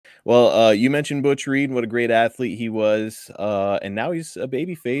Well, you mentioned Butch Reed, what a great athlete he was, and now he's a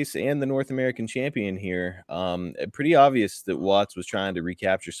babyface and the North American champion here. Pretty obvious that Watts was trying to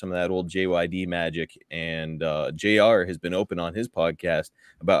recapture some of that old JYD magic, and JR has been open on his podcast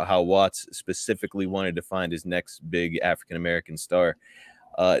about how Watts specifically wanted to find his next big African American star.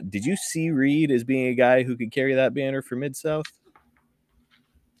 Did you see Reed as being a guy who could carry that banner for Mid-South?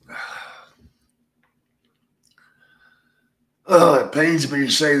 It pains me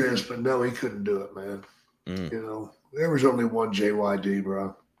to say this, but no, he couldn't do it, man. Mm. You know, there was only one JYD,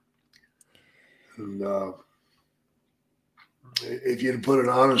 bro. And if you'd put an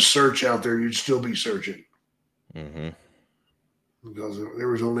honest search out there, you'd still be searching. Mm-hmm. Because there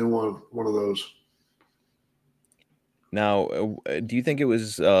was only one of those. Now, do you think it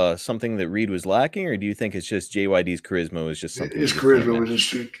was something that Reed was lacking, or do you think it's just JYD's charisma was just something? His charisma was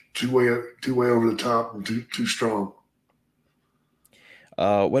just too way over the top and too strong.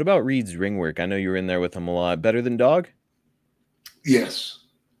 What about Reed's ring work? I know you were in there with him a lot. Better than Dog? Yes.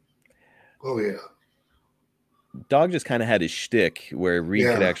 Oh yeah. Dog just kind of had his shtick where Reed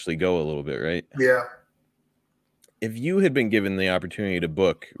could actually go a little bit, right? Yeah. If you had been given the opportunity to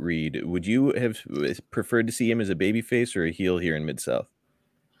book Reed, would you have preferred to see him as a babyface or a heel here in Mid-South?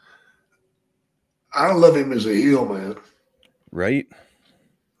 I love him as a heel, man. Right?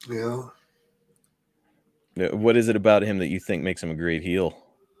 Yeah. What is it about him that you think makes him a great heel?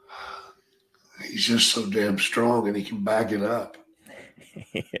 He's just so damn strong, and he can back it up.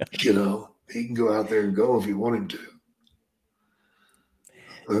 Yeah. You know, he can go out there and go if he wanted to.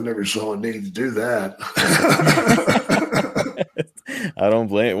 I never saw a need to do that. I don't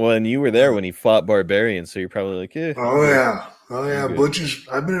blame. Well, and you were there when he fought Barbarian, so you're probably like, eh. Oh yeah. Butch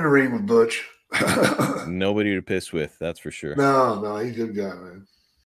I've been in a ring with Butch. Nobody to piss with, that's for sure. No, he's a good guy, man.